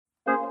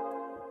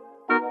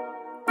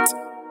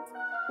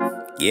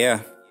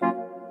Yeah.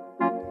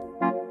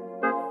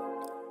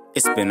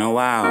 It's been a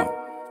while.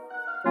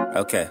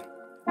 Okay.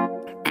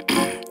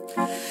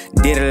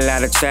 Did a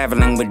lot of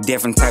traveling with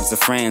different types of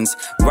friends,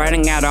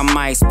 writing out all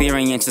my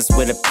experiences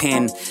with a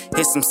pen.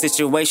 Hit some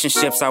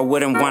situationships I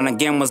wouldn't want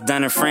again. Was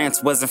done in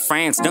France, was in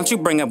France. Don't you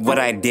bring up what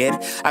I did.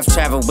 I've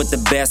traveled with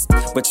the best.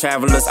 With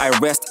travelers I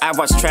rest. I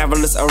watched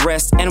travelers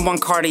arrest and one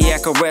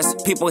cardiac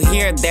arrest. People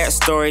hear that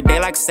story, they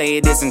like say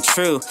it isn't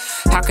true.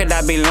 How could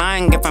I be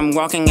lying if I'm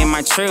walking in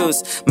my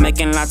truths?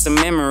 Making lots of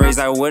memories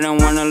I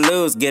wouldn't want to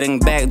lose. Getting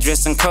back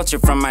dressed in culture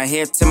from my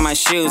head to my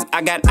shoes.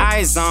 I got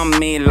eyes on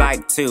me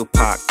like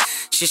Tupac.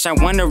 Sheesh, I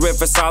wonder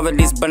if it's all of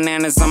these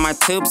bananas on my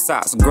tube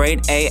socks.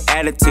 Grade A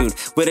attitude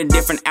with a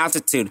different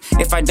altitude.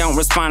 If I don't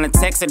respond to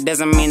text, it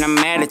doesn't mean I'm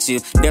mad at you.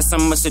 There's so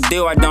much to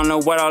do, I don't know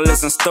what all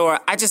is in store.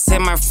 I just hit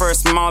my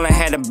first mall and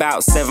had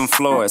about 7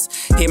 floors.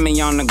 Hit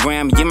me on the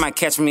gram, you might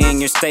catch me in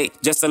your state.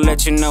 Just to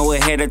let you know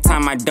ahead of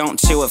time, I don't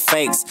chill with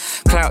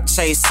fakes. Clout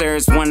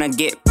chasers wanna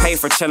get paid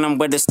for chilling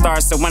with the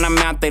stars. So when I'm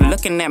out, they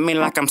looking at me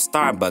like I'm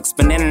Starbucks.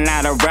 Been in and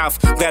out of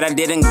Ralph, glad I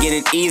didn't get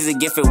it easy.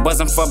 If it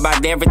wasn't for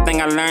about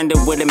everything I learned, it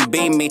wouldn't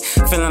be me.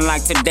 Feeling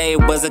like today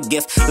was a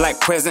gift, like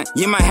present.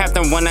 You might have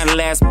to run that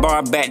last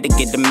bar back to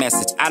get the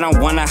message. I don't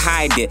wanna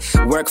hide it.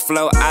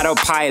 Workflow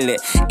autopilot.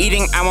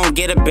 Eating, I won't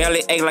get a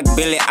belly ache like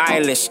Billie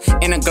Eilish.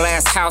 In a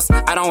glass house,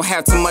 I don't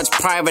have too much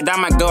private. I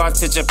might go out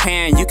to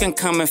Japan. You can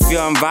come if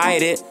you're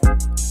invited.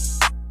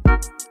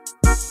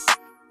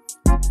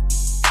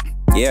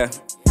 Yeah.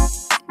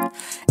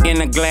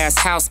 In a glass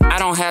house, I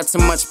don't have too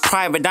much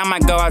private. I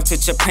might go out to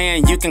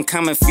Japan. You can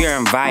come if you're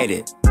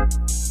invited.